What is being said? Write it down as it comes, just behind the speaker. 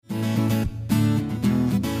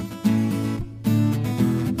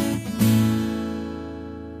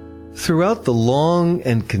Throughout the long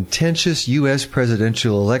and contentious U.S.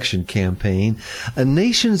 presidential election campaign, a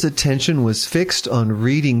nation's attention was fixed on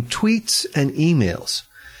reading tweets and emails.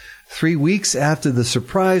 3 weeks after the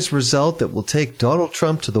surprise result that will take Donald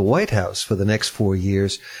Trump to the White House for the next 4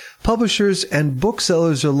 years, publishers and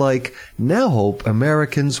booksellers alike now hope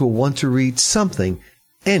Americans will want to read something,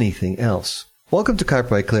 anything else. Welcome to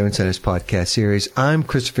Copyright Clearance Center's podcast series. I'm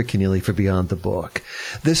Christopher Kenneally for Beyond the Book.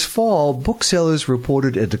 This fall, booksellers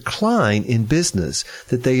reported a decline in business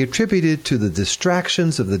that they attributed to the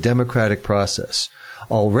distractions of the democratic process.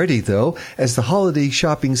 Already, though, as the holiday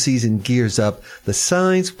shopping season gears up, the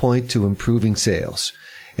signs point to improving sales.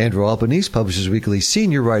 Andrew Albanese, Publishers Weekly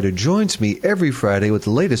senior writer, joins me every Friday with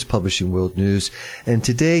the latest publishing world news, and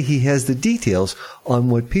today he has the details on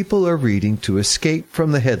what people are reading to escape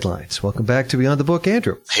from the headlines. Welcome back to Beyond the Book,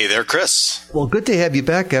 Andrew. Hey there, Chris. Well, good to have you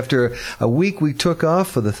back after a week we took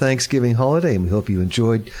off for the Thanksgiving holiday, and we hope you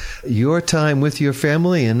enjoyed your time with your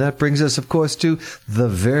family. And that brings us, of course, to the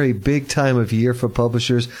very big time of year for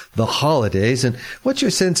publishers, the holidays. And what's your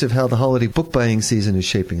sense of how the holiday book buying season is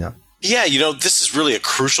shaping up? Yeah, this is really a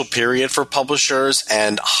crucial period for publishers,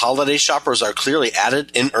 and holiday shoppers are clearly at it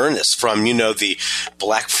in earnest, from, the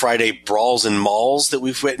Black Friday brawls in malls that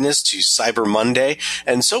we've witnessed to Cyber Monday.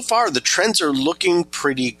 And so far, the trends are looking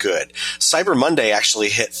pretty good. Cyber Monday actually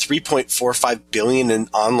hit $3.45 billion in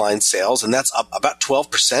online sales, and that's up about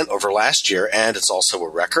 12% over last year, and it's also a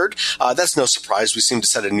record. That's no surprise. We seem to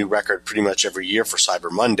set a new record pretty much every year for Cyber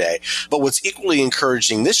Monday. But what's equally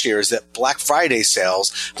encouraging this year is that Black Friday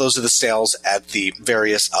sales, those are the sales at the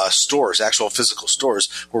various stores, actual physical stores,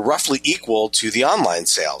 were roughly equal to the online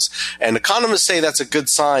sales. And economists say that's a good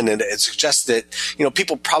sign, and it suggests that,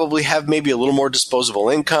 people probably have maybe a little more disposable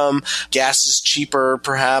income, gas is cheaper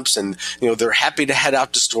perhaps, and, they're happy to head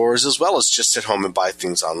out to stores as well as just sit home and buy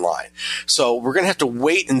things online. So we're going to have to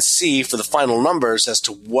wait and see for the final numbers as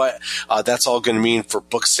to what that's all going to mean for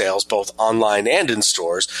book sales, both online and in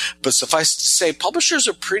stores. But suffice to say, publishers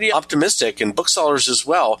are pretty optimistic, and booksellers as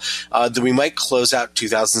well, that we might close out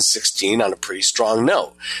 2016 on a pretty strong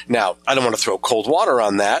note. Now, I don't want to throw cold water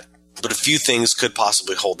on that, but a few things could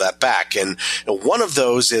possibly hold that back. And one of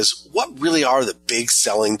those is, what really are the big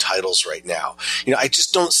selling titles right now? I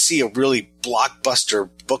just don't see a really blockbuster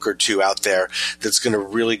book or two out there that's going to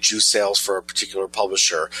really juice sales for a particular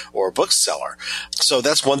publisher or bookseller. So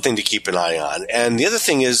that's one thing to keep an eye on. And the other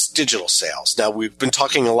thing is digital sales. Now, we've been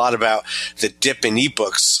talking a lot about the dip in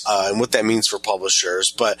ebooks and what that means for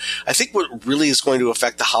publishers, but I think what really is going to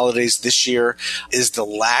affect the holidays this year is the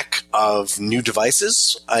lack of new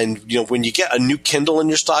devices. And, when you get a new Kindle in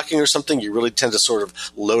your stocking or something, you really tend to sort of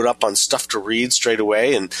load up on stuff to read straight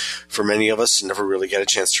away. And for many of us, never really get a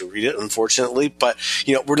chance to read it, unfortunately. But,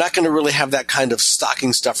 we're not going to really have that kind of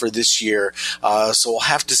stocking stuffer this year. So we'll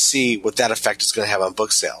have to see what that effect is going to have on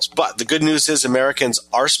book sales. But the good news is Americans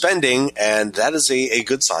are spending, and that is a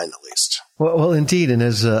good sign at least. Well, indeed. And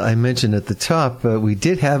as I mentioned at the top, we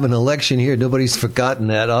did have an election here. Nobody's forgotten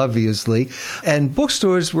that, obviously. And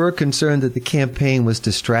bookstores were concerned that the campaign was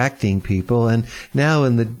distracting people. And now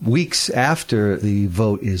in the weeks after the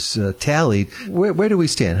vote is tallied, where do we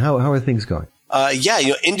stand? How are things going?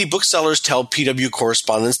 Indie booksellers tell PW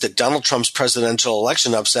correspondents that Donald Trump's presidential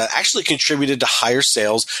election upset actually contributed to higher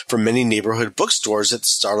sales for many neighborhood bookstores at the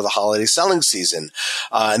start of the holiday selling season.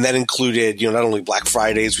 And that included, not only Black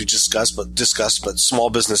Fridays we discussed, but Small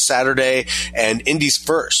Business Saturday and Indies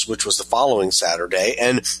First, which was the following Saturday.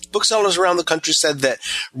 And booksellers around the country said that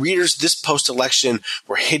readers this post-election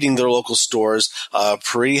were hitting their local stores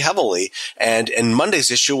pretty heavily. And in Monday's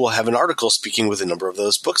issue, we'll have an article speaking with a number of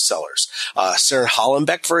those booksellers. Sarah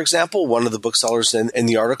Hollenbeck, for example, one of the booksellers in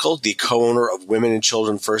the article, the co-owner of Women and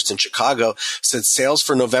Children First in Chicago, said sales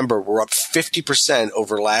for November were up 50%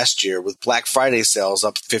 over last year, with Black Friday sales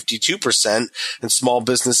up 52% and Small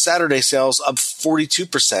Business Saturday sales up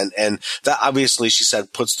 42%. And that obviously, she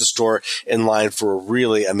said, puts the store in line for a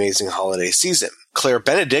really amazing holiday season. Claire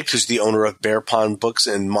Benedict, who's the owner of Bear Pond Books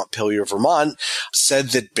in Montpelier, Vermont, said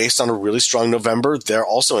that based on a really strong November, they're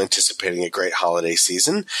also anticipating a great holiday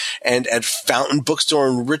season. And at Fountain Bookstore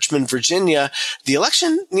in Richmond, Virginia, the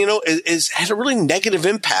election, had a really negative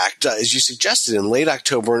impact, as you suggested, in late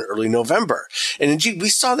October and early November. And indeed, we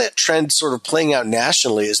saw that trend sort of playing out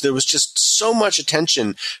nationally as there was just so much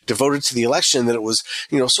attention devoted to the election that it was,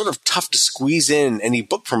 sort of tough to squeeze in any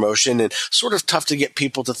book promotion and sort of tough to get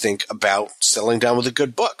people to think about selling down with a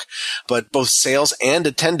good book. But both sales and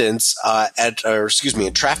attendance and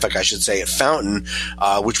traffic, I should say, at Fountain,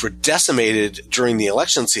 which were decimated during the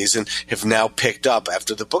election season, have now picked up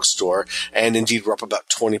after the bookstore, and indeed we're up about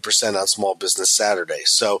 20% on Small Business Saturday.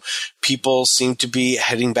 So people seem to be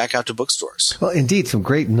heading back out to bookstores. Well, indeed, some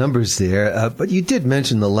great numbers there. But you did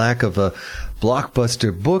mention the lack of a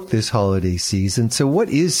blockbuster book this holiday season. So what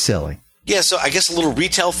is selling? Yeah, so I guess a little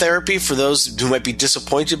retail therapy for those who might be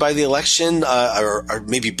disappointed by the election, or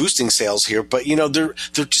maybe boosting sales here. But, there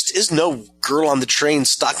just is no Girl on the Train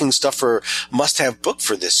stocking stuffer must-have book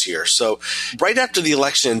for this year. So right after the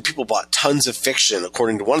election, people bought tons of fiction,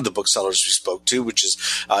 according to one of the booksellers we spoke to, which is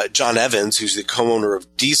John Evans, who's the co-owner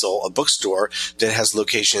of Diesel, a bookstore that has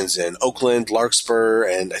locations in Oakland, Larkspur,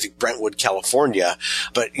 and I think Brentwood, California.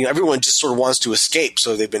 But everyone just sort of wants to escape,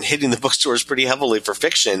 so they've been hitting the bookstores pretty heavily for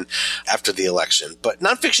fiction after the election. But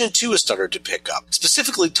nonfiction, too, has started to pick up.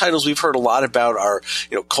 Specifically, titles we've heard a lot about are,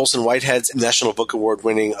 Colson Whitehead's National Book Award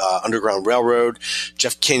winning Underground Railroad,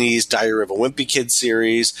 Jeff Kinney's Diary of a Wimpy Kid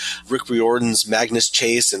series, Rick Riordan's Magnus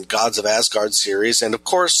Chase and Gods of Asgard series, and of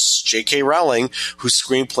course, J.K. Rowling, whose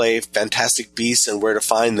screenplay Fantastic Beasts and Where to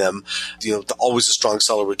Find Them, always a strong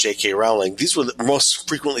seller with J.K. Rowling. These were the most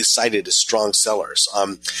frequently cited as strong sellers.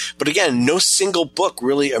 But again, no single book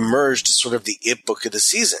really emerged as sort of the it book of the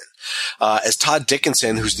season. As Todd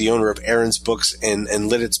Dickinson, who's the owner of Aaron's Books and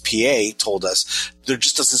Lidditz PA, told us, there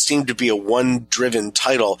just doesn't seem to be a one-driven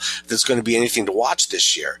title that's going to be anything to watch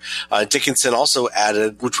this year. Dickinson also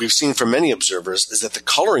added, which we've seen from many observers, is that the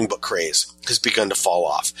coloring book craze has begun to fall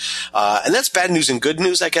off. And that's bad news and good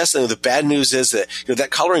news, I guess. And the bad news is that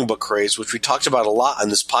that coloring book craze, which we talked about a lot on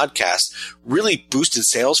this podcast, really boosted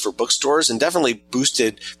sales for bookstores and definitely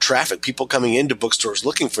boosted traffic, people coming into bookstores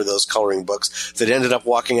looking for those coloring books that ended up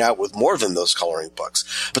walking out with more than those coloring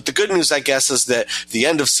books. But the good news, I guess, is that the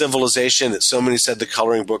end of civilization that so many said the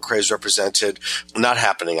coloring book craze represented, not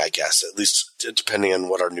happening, I guess, at least depending on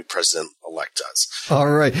what our new president-elect does.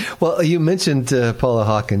 All right. Well, you mentioned Paula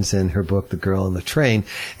Hawkins and her book, The Girl on the Train,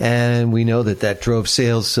 and we know that drove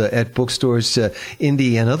sales at bookstores,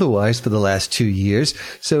 indie and otherwise, for the last 2 years.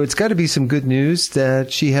 So it's got to be some good news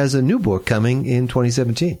that she has a new book coming in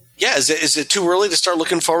 2017. Yeah, is it too early to start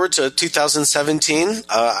looking forward to 2017?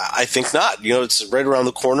 I think not. It's right around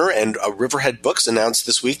the corner, and Riverhead Books announced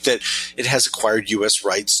this week that it has acquired U.S.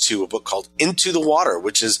 rights to a book called Into the Water,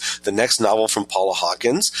 which is the next novel from Paula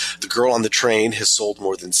Hawkins. The Girl on the Train has sold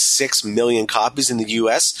more than 6 million copies in the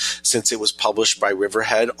U.S. since it was published by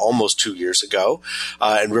Riverhead almost 2 years ago.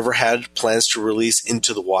 And Riverhead plans to release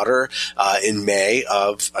Into the Water in May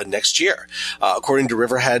of next year. According to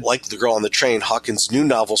Riverhead, like The Girl on the Train, Hawkins' new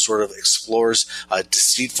novel sort of explores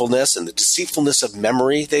deceitfulness and the deceitfulness of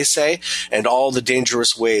memory, they say, and all the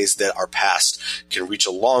dangerous ways that our past can reach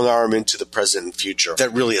a long arm into the present and future.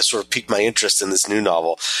 That really has sort of piqued my interest in this new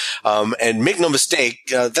novel. And make no mistake,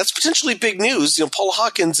 that's potentially big news. Paula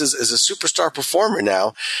Hawkins is a superstar performer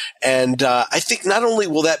now. And I think not only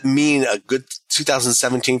will that mean a good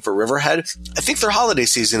 2017 for Riverhead, I think their holiday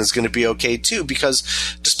season is going to be okay too,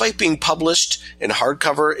 because despite being published in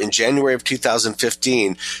hardcover in January of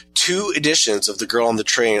 2015, 2 editions of The Girl on the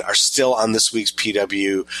Train are still on this week's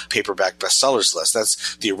PW paperback bestsellers list.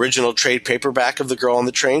 That's the original trade paperback of The Girl on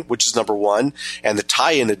the Train, which is number 1, and the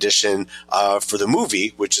tie-in edition for the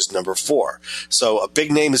movie, which is number 4. So a big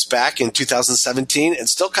name is back in 2017 and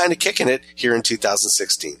still kind of kicking it here in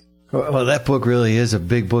 2016. Well, that book really is a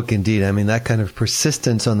big book indeed. I mean, that kind of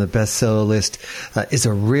persistence on the bestseller list is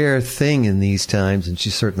a rare thing in these times, and she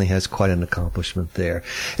certainly has quite an accomplishment there.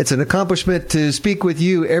 It's an accomplishment to speak with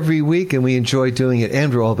you every week, and we enjoy doing it.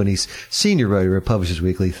 Andrew Albany's senior writer at Publishers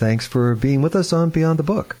Weekly. Thanks for being with us on Beyond the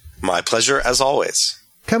Book. My pleasure, as always.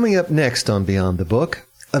 Coming up next on Beyond the Book,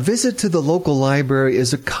 a visit to the local library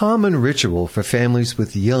is a common ritual for families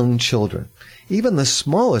with young children. Even the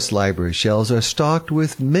smallest library shelves are stocked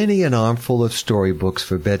with many an armful of storybooks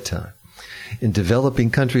for bedtime. In developing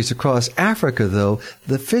countries across Africa, though,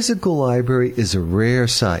 the physical library is a rare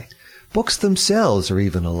sight. Books themselves are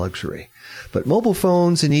even a luxury. But mobile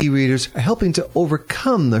phones and e-readers are helping to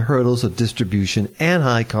overcome the hurdles of distribution and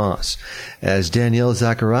high costs. As Danielle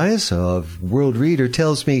Zacharias of World Reader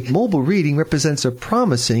tells me, mobile reading represents a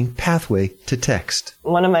promising pathway to text.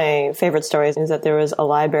 One of my favorite stories is that there was a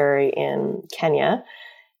library in Kenya,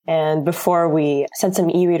 and before we sent some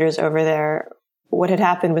e-readers over there, what had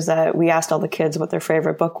happened was that we asked all the kids what their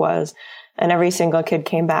favorite book was, and every single kid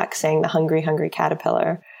came back saying The Hungry, Hungry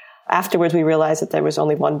Caterpillar. Afterwards, we realized that there was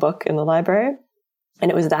only one book in the library, and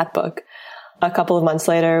it was that book. A couple of months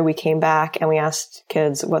later, we came back and we asked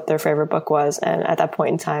kids what their favorite book was, and at that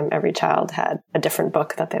point in time, every child had a different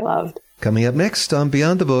book that they loved. Coming up next on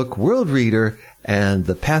Beyond the Book, World Reader and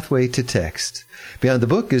the Pathway to Text. Beyond the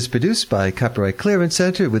Book is produced by Copyright Clearance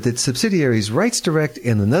Center with its subsidiaries Rights Direct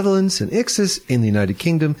in the Netherlands and Ixis in the United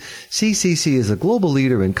Kingdom. CCC is a global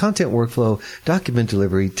leader in content workflow, document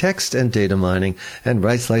delivery, text and data mining, and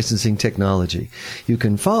rights licensing technology. You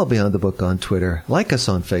can follow Beyond the Book on Twitter, like us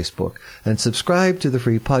on Facebook, and subscribe to the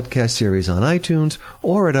free podcast series on iTunes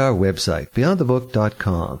or at our website,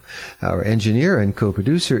 beyondthebook.com. Our engineer and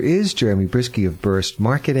co-producer is Jeremy Brisky of Burst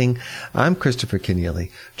Marketing. I'm Christopher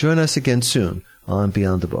Keneally. Join us again soon on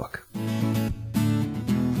Beyond the Book.